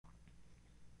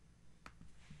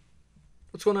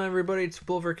What's going on, everybody? It's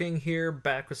Bulver King here,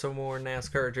 back with some more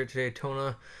NASCAR Dirt to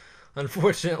Daytona.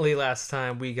 Unfortunately, last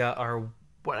time we got our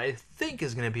what I think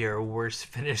is going to be our worst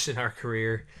finish in our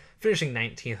career, finishing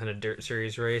 19th in a Dirt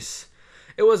Series race.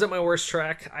 It wasn't my worst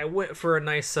track. I went for a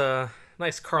nice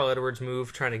Carl Edwards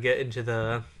move, trying to get into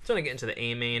the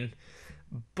A main,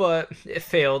 but it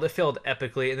failed. It failed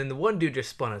epically, and then the one dude just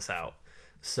spun us out.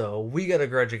 So we got a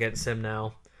grudge against him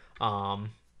now.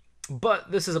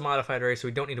 But this is a modified race, so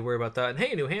we don't need to worry about that. And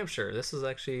hey, New Hampshire, it's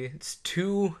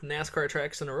two NASCAR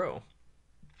tracks in a row.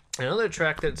 Another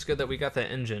track that's good that we got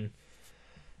that engine,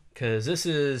 because this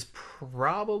is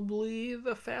probably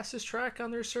the fastest track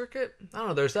on their circuit. I don't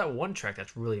know, there's that one track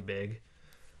that's really big,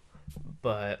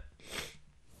 but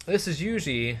this is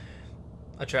usually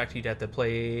a track you'd have to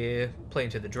play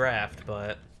into the draft.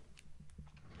 But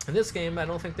in this game, I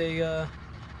don't think they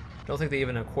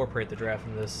even incorporate the draft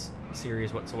in this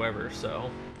series whatsoever, so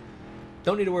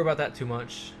don't need to worry about that too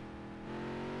much.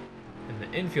 And the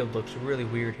infield looks really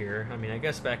weird here. I mean, I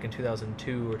guess back in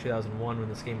 2002 or 2001 when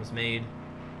this game was made,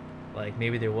 like,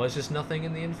 maybe there was just nothing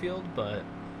in the infield, but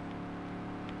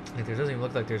like, there doesn't even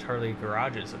look like there's hardly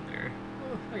garages in there.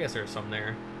 Well, I guess there's some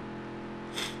there.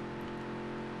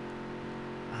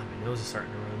 Ah, my nose is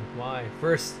starting to run. Why?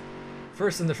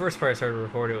 First in the first part I started to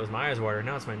record, it was my eyes watering.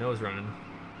 Now it's my nose running.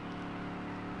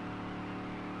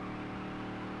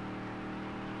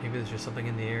 Maybe there's just something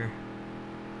in the air.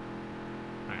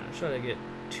 Alright, let's try to get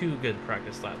 2 good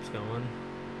practice laps going.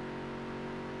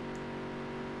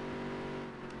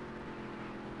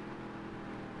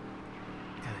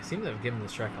 God, I seem to have given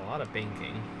this track a lot of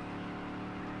banking.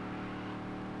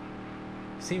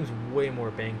 Seems way more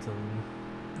banked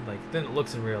than it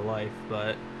looks in real life, but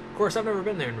of course I've never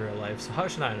been there in real life, so how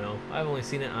should I know? I've only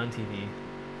seen it on TV.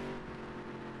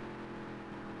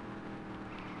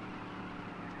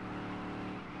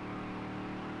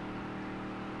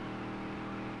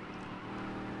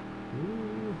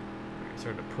 Ooh.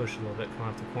 Started to push a little bit, come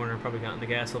off the corner. Probably got in the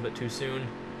gas a little bit too soon.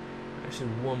 Actually,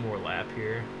 one more lap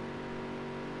here.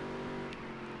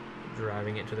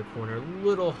 Driving it to the corner a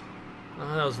little.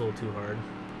 Oh, that was a little too hard.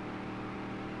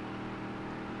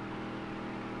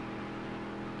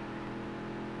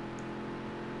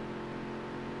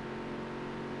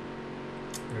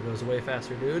 There goes way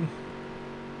faster, dude.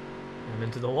 I'm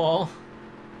into the wall.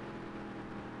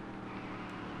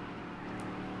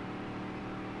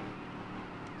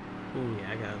 Ooh,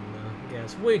 yeah, I got in the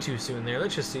gas way too soon there.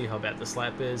 Let's just see how bad this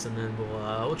lap is, and then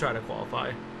we'll try to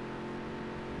qualify.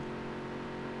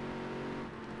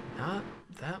 Not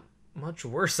that much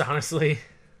worse, honestly.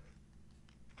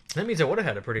 That means I would have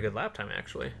had a pretty good lap time,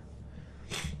 actually.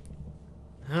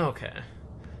 Okay.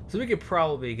 So we could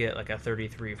probably get like a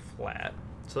 33 flat.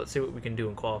 So let's see what we can do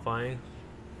in qualifying.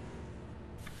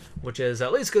 Which is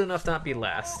at least good enough to not be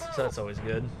last. So that's always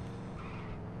good.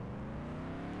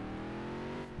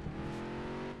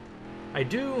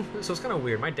 So it's kind of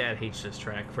weird. My dad hates this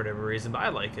track for whatever reason, but I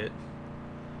like it.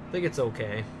 I think it's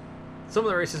okay. Some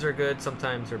of the races are good,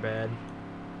 sometimes they're bad.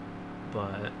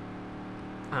 But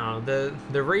I don't know,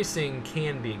 the racing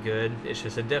can be good. It's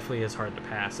just, it definitely is hard to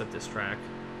pass at this track.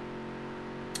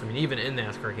 I mean, even in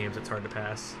NASCAR games, it's hard to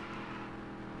pass.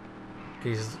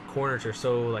 These corners are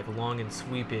so like long and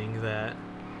sweeping that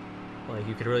like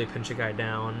you could really pinch a guy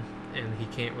down and he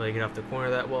can't really get off the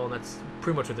corner that well, and that's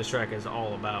pretty much what this track is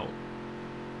all about.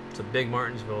 It's a big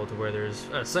Martinsville to where there's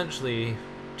essentially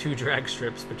 2 drag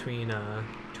strips between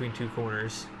 2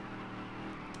 corners.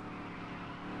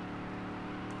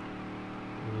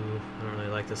 Ooh, I don't really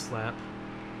like this lap.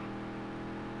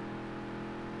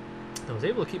 I was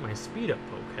able to keep my speed up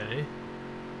okay.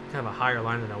 Kind of a higher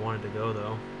line than I wanted to go,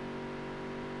 though.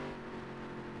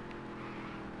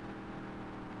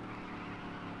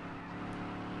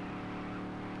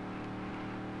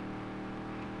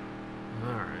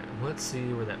 Alright, let's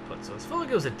see where that puts us. I feel like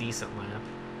it was a decent lap.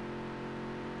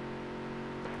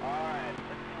 Alright, let's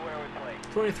see where we play.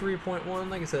 23.1,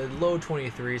 like I said, low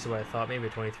 23, so I thought maybe a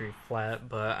 23 flat,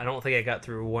 but I don't think I got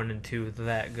through 1 and 2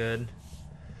 that good.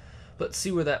 Let's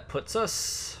see where that puts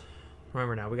us.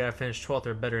 Remember now, we gotta finish 12th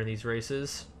or better in these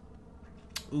races.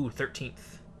 Ooh,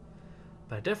 13th.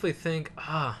 But I definitely think,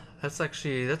 that's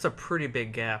a pretty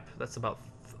big gap. That's about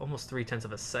almost 0.3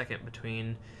 of a second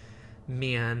between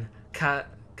me and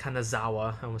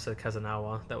Kanazawa. I almost said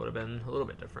Kazunawa. That would have been a little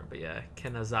bit different, but yeah,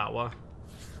 Kanazawa.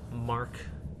 Mark.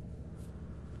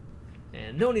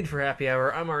 And no need for happy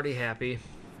hour. I'm already happy.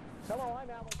 Hello, I'm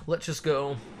Alan. Let's just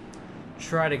go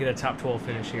try to get a top 12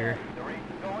 finish here. The race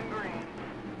is going green.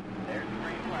 There's the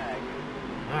green flag.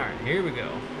 Alright, here we go.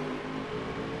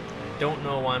 I don't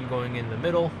know why I'm going in the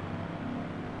middle.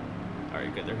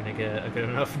 Alright, good. They're going to get a good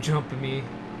enough jump of me.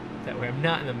 That way I'm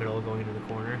not in the middle going into the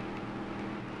corner.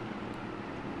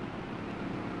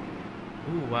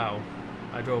 Ooh, wow.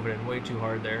 I drove it in way too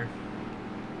hard there.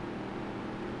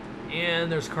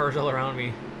 And there's cars all around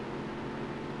me.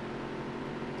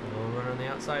 So run on the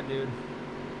outside, dude.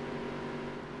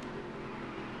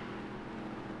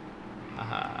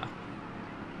 Aha.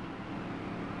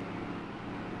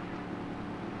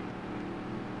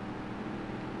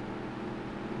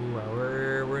 Ooh, wow,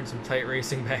 we're in some tight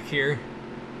racing back here.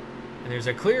 And there's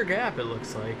a clear gap, it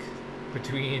looks like,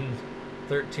 between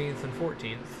 13th and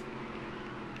 14th.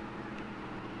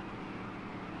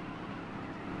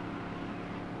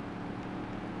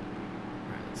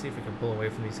 Alright, let's see if we can pull away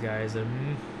from these guys. And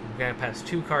we gotta pass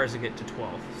 2 cars to get to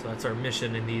 12th. So that's our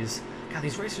mission in these. God,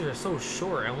 these races are so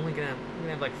short. I'm gonna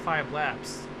have like 5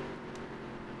 laps.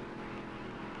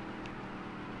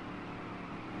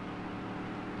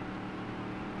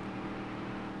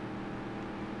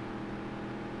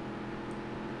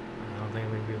 I don't think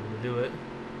I'm gonna be able to do it.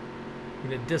 I'm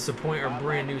gonna disappoint our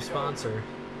brand new sponsor.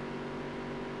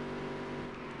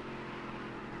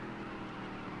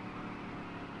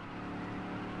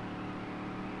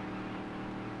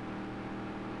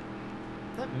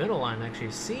 That middle line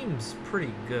actually seems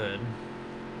pretty good.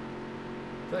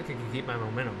 I feel like I can keep my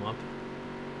momentum up.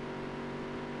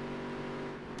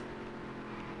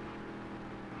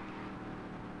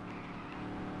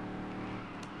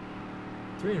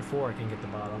 Three and 4 I can get the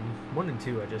bottom. 1 and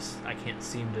 2 I can't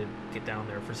seem to get down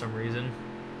there for some reason.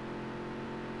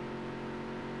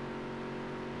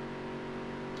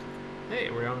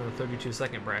 Hey, we're down in the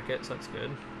 32-second bracket, so that's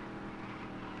good.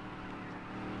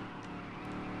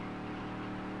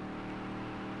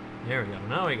 There we go.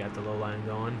 Now we got the low line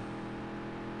going.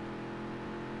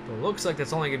 But it looks like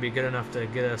that's only going to be good enough to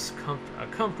get us a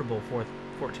comfortable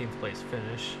 14th place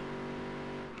finish.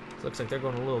 So looks like they're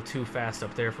going a little too fast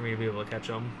up there for me to be able to catch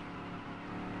them.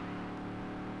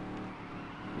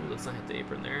 Ooh, let's not hit the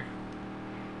apron there.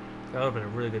 That would have been a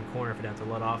really good corner if I didn't have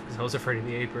to let off because I was afraid of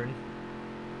the apron.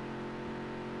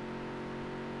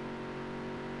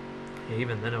 Yeah,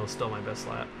 even then it was still my best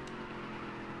lap.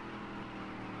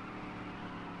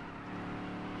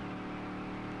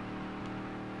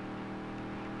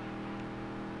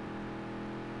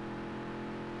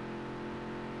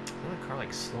 Car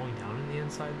like slowing down in the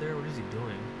inside there? What is he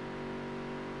doing?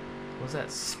 What's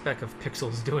that speck of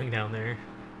pixels doing down there?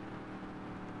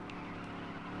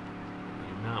 I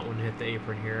do not want to hit the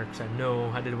apron here because I know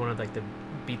I did one of like the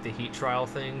beat the heat trial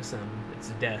things and it's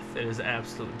death. It is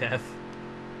absolute death.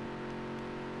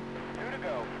 2 to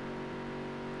go.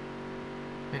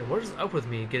 Man, what is up with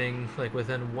me getting like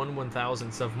within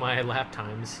 1/1000th of my lap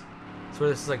times? I swear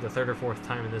this is like the 3rd or 4th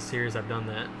time in this series I've done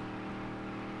that.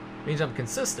 Means I'm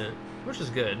consistent, which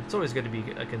is good. It's always good to be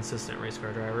a consistent race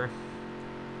car driver.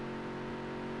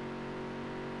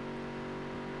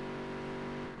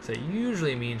 So it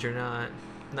usually means you're not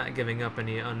giving up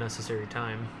any unnecessary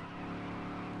time.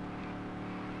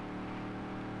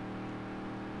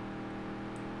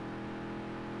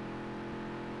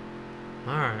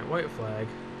 Alright, white flag.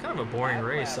 Kind of a boring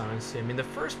race, honestly. I mean, the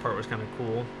first part was kind of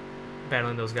cool.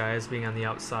 Battling those guys, being on the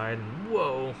outside, and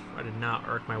whoa, I did not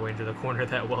arc my way into the corner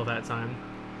that well that time.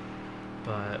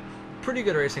 But pretty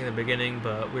good racing in the beginning,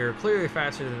 but we were clearly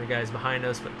faster than the guys behind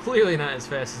us, but clearly not as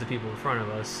fast as the people in front of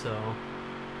us, so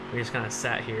we just kind of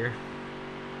sat here.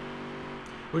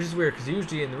 Which is weird, because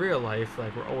usually in real life,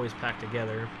 like, we're always packed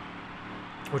together.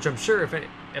 Which I'm sure if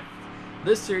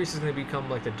this series is going to become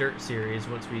like the dirt series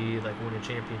once we like win a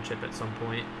championship at some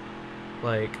point,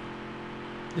 like,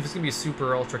 if it's gonna be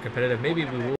super ultra competitive, maybe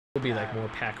we will be like more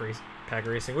pack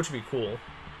racing, which would be cool.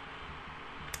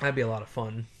 That'd be a lot of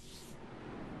fun.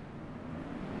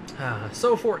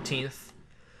 So 14th,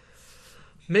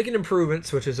 making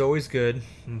improvements, which is always good,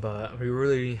 but we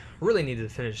really needed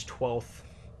to finish 12th.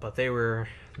 But they were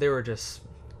just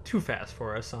too fast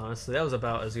for us, honestly. That was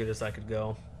about as good as I could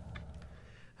go.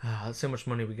 Let's see how much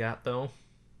money we got though.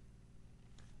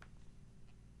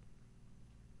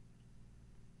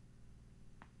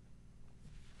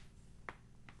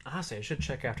 Honestly, I should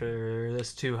check after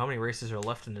this too how many races are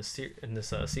left in this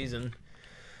season.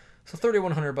 So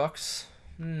 $3,100,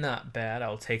 not bad.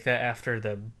 I'll take that after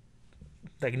the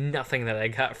like nothing that I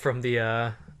got from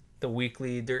the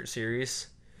weekly dirt series.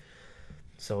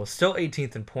 So still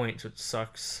 18th in points, which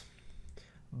sucks.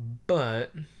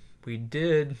 But we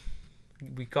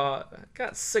got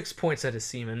 6 points out of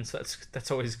Seaman, so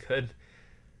that's always good.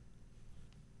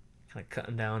 Kind of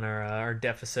cutting down our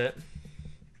deficit.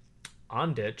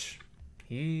 On ditch,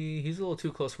 he's a little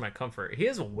too close for my comfort. He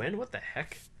has a win? What the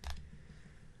heck?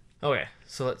 Okay,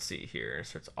 so let's see here.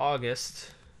 So it's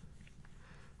August.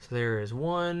 So there is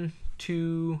one,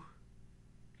 two,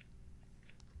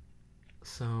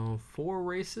 so 4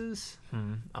 races.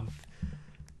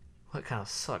 That kind of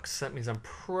sucks. That means I'm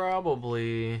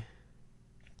probably.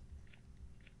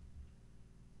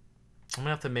 I'm gonna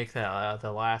have to make that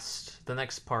the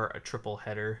next part a triple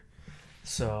header.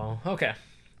 So okay,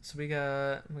 so we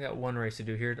got one race to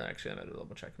do here. Actually, I'm gonna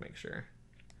double check to make sure.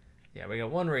 Yeah, we got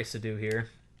one race to do here.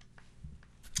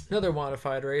 Another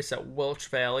modified race at Welch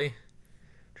Valley.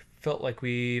 Felt like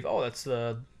we've. Oh, that's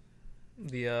the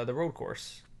road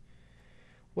course.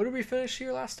 What did we finish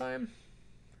here last time?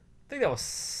 I think that was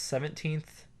 17th.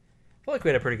 I feel like we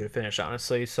had a pretty good finish,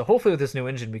 honestly. So hopefully with this new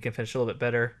engine, we can finish a little bit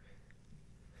better.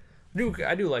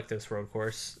 I do like this road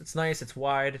course. It's nice. It's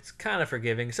wide. It's kind of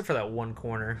forgiving, except for that one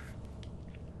corner.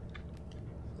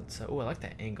 Oh, I like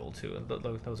that angle too.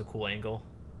 That was a cool angle.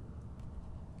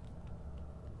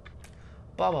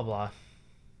 Blah blah blah.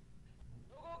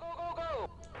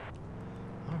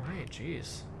 All right,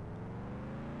 jeez.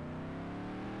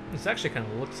 This actually kind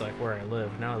of looks like where I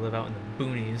live. Now I live out in the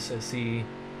boonies. I see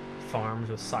farms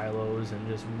with silos and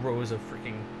just rows of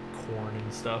freaking corn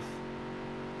and stuff.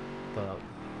 But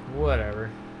whatever.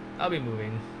 I'll be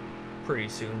moving pretty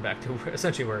soon back to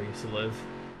essentially where I used to live.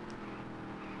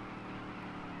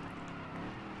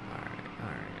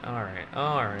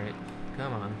 Alright.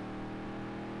 Come on.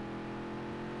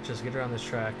 Just get around this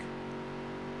track.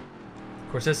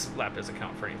 Of course, this lap doesn't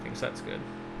count for anything, so that's good.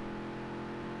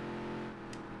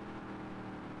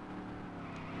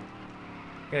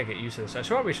 Gotta get used to this. I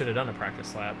probably should have done a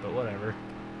practice lap, but whatever.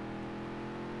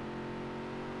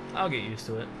 I'll get used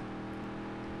to it.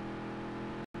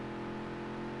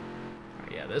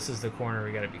 Right, yeah, this is the corner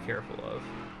we gotta be careful of.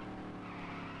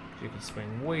 You can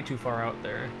swing way too far out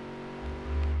there.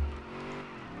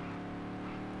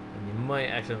 And you might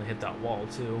accidentally hit that wall,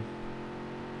 too.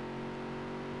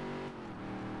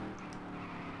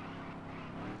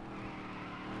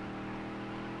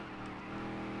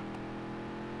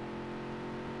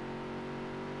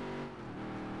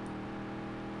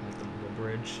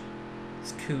 Bridge.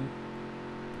 It's cool.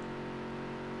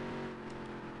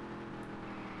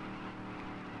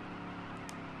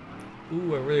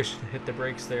 Ooh, I really should hit the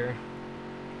brakes there.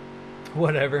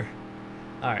 Whatever.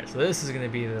 Alright, so this is going to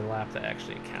be the lap that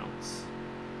actually counts.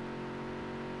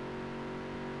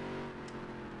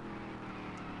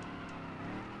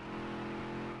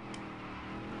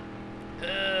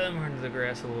 I'm into the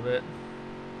grass a little bit.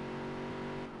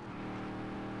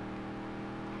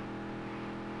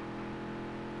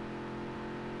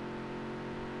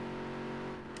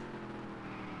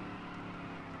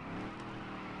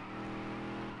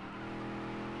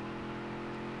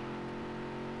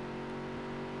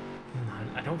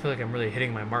 I don't feel like I'm really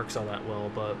hitting my marks all that well,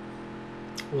 but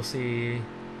we'll see.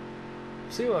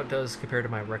 See what it does compared to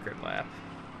my record lap.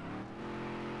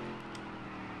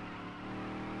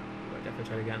 Ooh, I definitely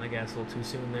tried to get on the gas a little too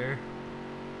soon there.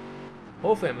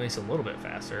 Hopefully it makes it a little bit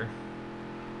faster.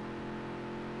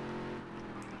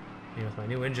 You know, with my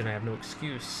new engine, I have no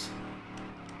excuse.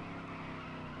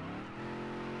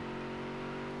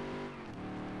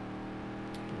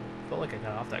 Felt like I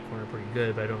got off that corner pretty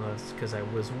good, but I don't know if it's because I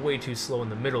was way too slow in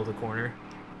the middle of the corner.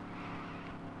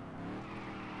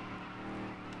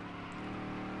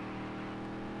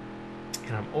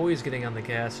 And I'm always getting on the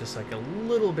gas just like a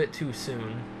little bit too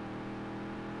soon.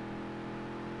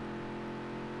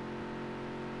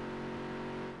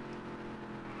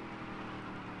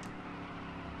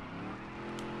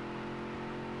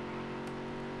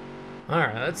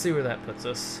 Alright, let's see where that puts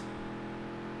us.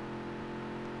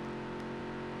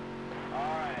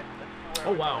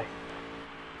 Oh wow,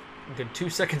 a good 2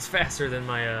 seconds faster than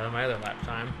my my other lap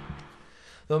time.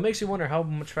 Though it makes you wonder how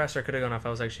much faster I could have gone if I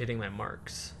was actually hitting my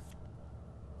marks.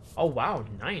 Oh wow,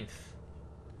 9th.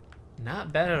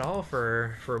 Not bad at all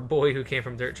for a boy who came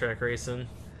from dirt track racing.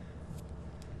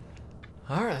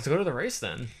 All right, let's go to the race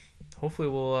then. Hopefully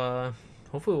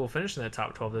we'll finish in that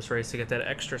top 12 this race to get that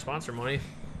extra sponsor money.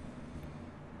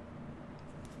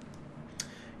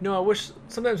 You know, I wish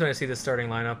sometimes when I see the starting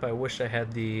lineup, I wish I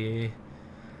had the.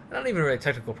 Not even really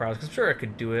technical prowess, because I'm sure I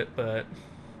could do it, but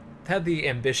had the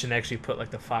ambition to actually put like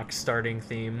the Fox starting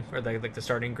theme or like the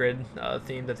starting grid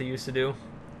theme that they used to do.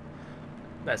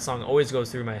 That song always goes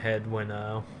through my head when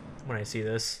I see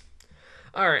this.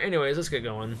 All right, anyways, let's get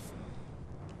going.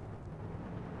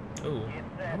 Oh,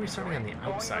 why are we starting on the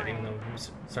outside even though we're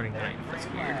starting 9th? That's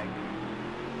weird.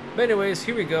 But anyways,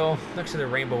 here we go next to the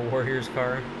Rainbow Warriors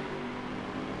car.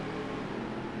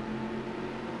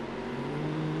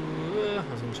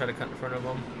 I was gonna try to cut in front of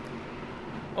him.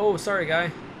 Oh, sorry,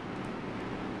 guy.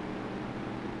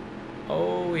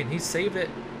 Oh, and he saved it.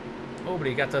 Oh, but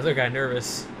he got the other guy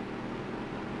nervous.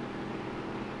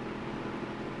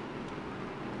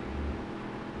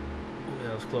 Ooh,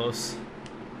 that was close.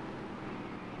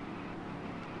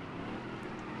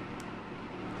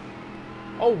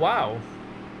 Oh, wow.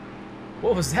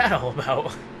 What was that all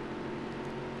about?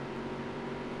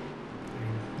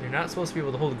 You're not supposed to be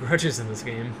able to hold grudges in this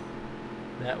game.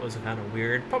 That was kind of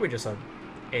weird. Probably just a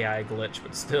AI glitch,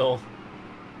 but still.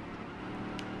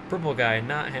 Purple guy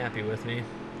not happy with me.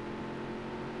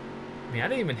 I mean, I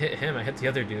didn't even hit him. I hit the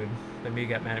other dude. Then he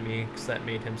got mad at me because that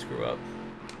made him screw up.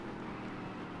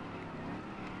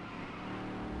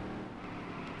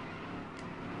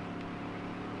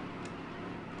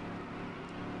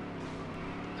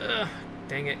 Ugh,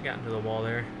 dang it, got into the wall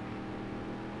there.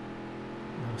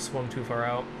 No, swung too far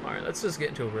out. Alright, let's just get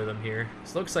into a rhythm here.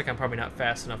 This looks like I'm probably not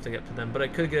fast enough to get to them, but I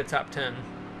could get a top 10.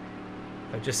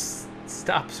 If I just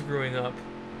stop screwing up.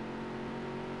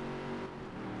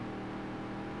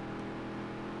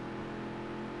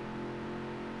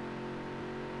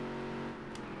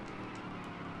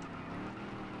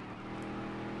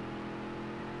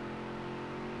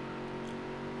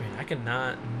 Man, I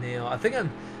cannot nail. I think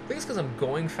it's because I'm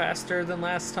going faster than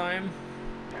last time.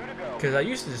 Because I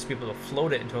used to just be able to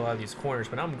float it into a lot of these corners,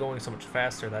 but now I'm going so much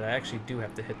faster that I actually do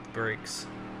have to hit the brakes.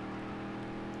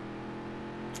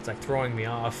 It's like throwing me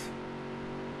off.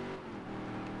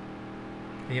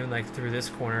 And even like through this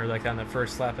corner, like on the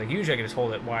first lap, like usually I can just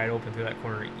hold it wide open through that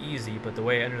corner easy, but the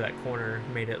way I entered that corner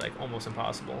made it like almost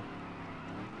impossible.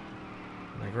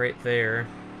 Like right there,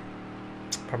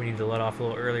 probably need to let off a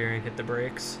little earlier and hit the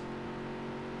brakes.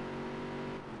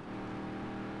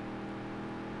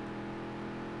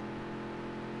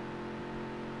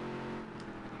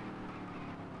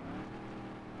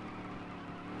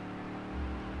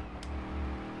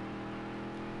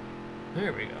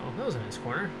 There we go. That was a nice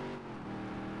corner.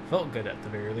 Felt good at the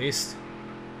very least.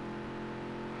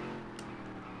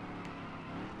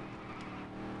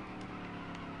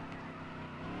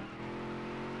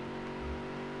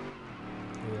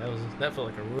 Ooh, that felt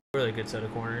like a really good set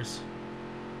of corners.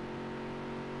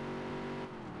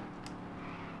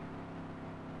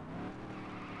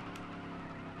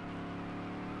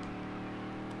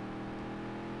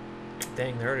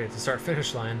 Dang, they're already at the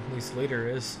start-finish line. At least the leader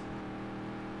is.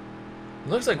 It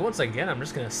looks like once again I'm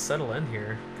just gonna settle in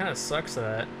here. Kind of sucks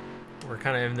that we're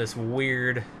kind of in this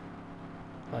weird,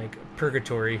 like,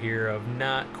 purgatory here of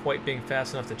not quite being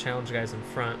fast enough to challenge guys in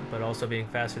front, but also being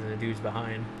faster than the dudes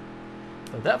behind.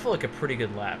 But that felt like a pretty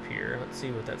good lap here. Let's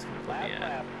see what that's gonna put me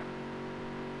at.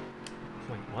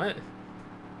 Wait, what?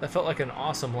 That felt like an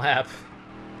awesome lap.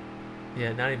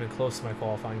 Yeah, not even close to my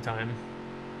qualifying time.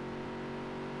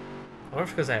 I wonder if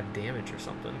it's because I have damage or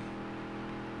something.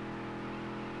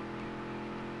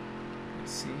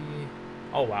 Let's see.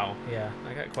 Oh wow, yeah,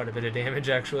 I got quite a bit of damage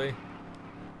actually.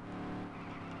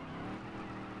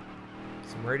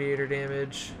 Some radiator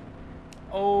damage.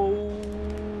 Oh,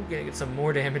 gonna get some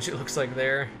more damage it looks like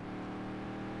there.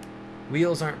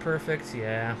 Wheels aren't perfect,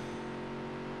 yeah.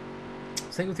 The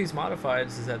thing with these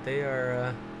modifieds is that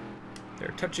they're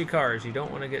touchy cars. You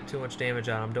don't want to get too much damage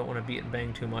on them. Don't want to beat and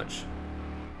bang too much.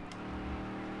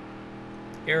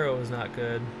 Arrow is not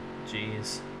good.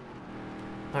 Jeez.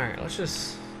 All right,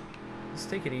 let's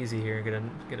take it easy here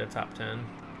and get a top 10. Alright,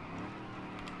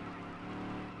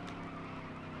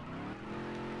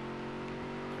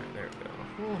 there we go.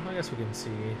 Well, I guess we can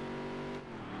see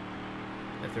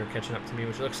if they're catching up to me,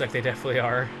 which looks like they definitely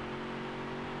are.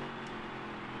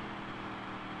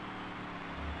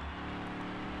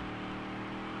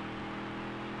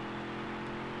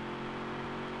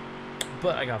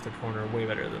 But I got the corner way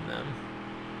better than them.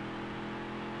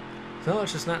 So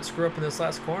let's just not screw up in this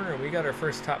last corner. We got our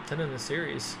first top 10 in the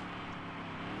series.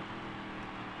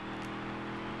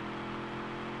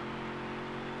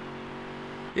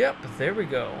 Yep, there we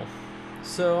go.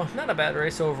 So, not a bad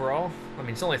race overall. I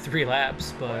mean, it's only 3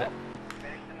 laps, but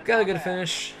got a good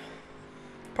finish.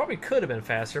 Probably could have been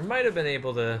faster. Might have been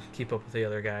able to keep up with the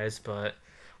other guys, but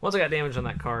once I got damage on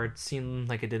that car, it seemed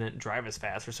like it didn't drive as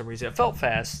fast for some reason. It felt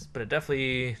fast, but it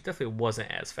definitely wasn't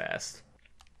as fast.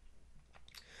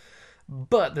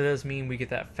 But that does mean we get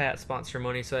that fat sponsor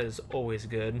money, so that is always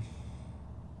good.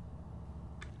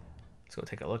 Let's go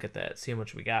take a look at that, see how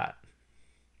much we got.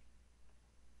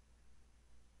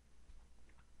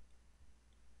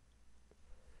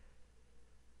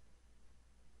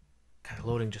 God,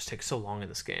 loading just takes so long in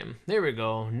this game. There we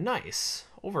go. Nice.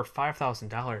 Over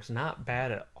 $5,000. Not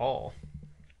bad at all.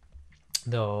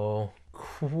 Though,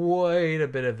 quite a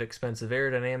bit of expensive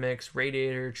aerodynamics,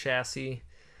 radiator, chassis.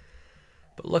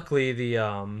 But luckily, the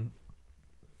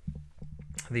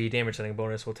The damage setting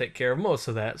bonus will take care of most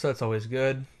of that, so that's always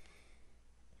good.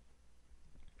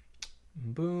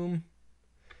 Boom.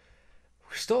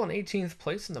 We're still in 18th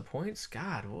place in the points.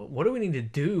 God, what do we need to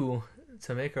do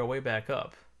to make our way back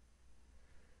up?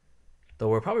 Though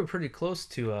we're probably pretty close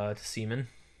to Seaman.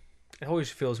 It always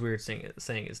feels weird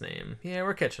saying his name. Yeah,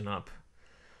 we're catching up.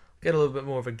 Get a little bit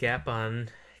more of a gap on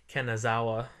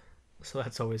Kanazawa, so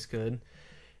that's always good.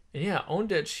 And yeah,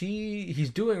 Ondich, he's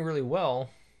doing really well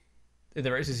in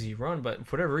the races he run, but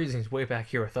for whatever reason, he's way back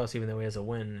here with us, even though he has a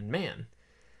win. And man,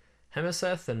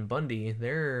 Hemiseth and Bundy,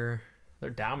 they're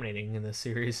dominating in this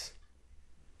series.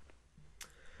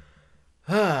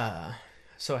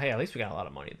 So hey, at least we got a lot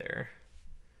of money there.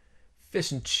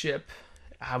 Fish and chip.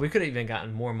 We could have even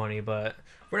gotten more money, but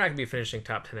we're not gonna be finishing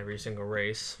top 10 every single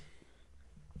race.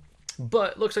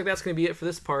 But looks like that's gonna be it for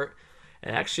this part. It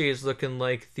actually is looking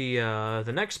like the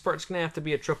next part's gonna have to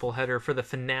be a triple header for the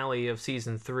finale of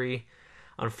season 3.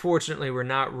 Unfortunately, we're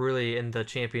not really in the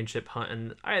championship hunt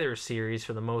in either series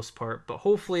for the most part, but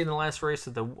hopefully in the last race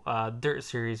of the dirt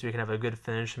series we can have a good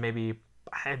finish. Maybe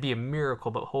it'd be a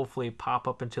miracle, but hopefully pop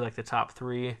up into like the top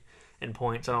 3 in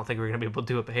points. I don't think we're gonna be able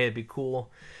to do it, but hey, it'd be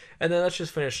cool. And then let's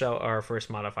just finish out our first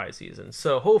modified season.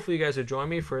 So hopefully you guys will join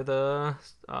me for the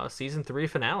season 3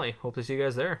 finale. Hope to see you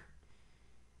guys there.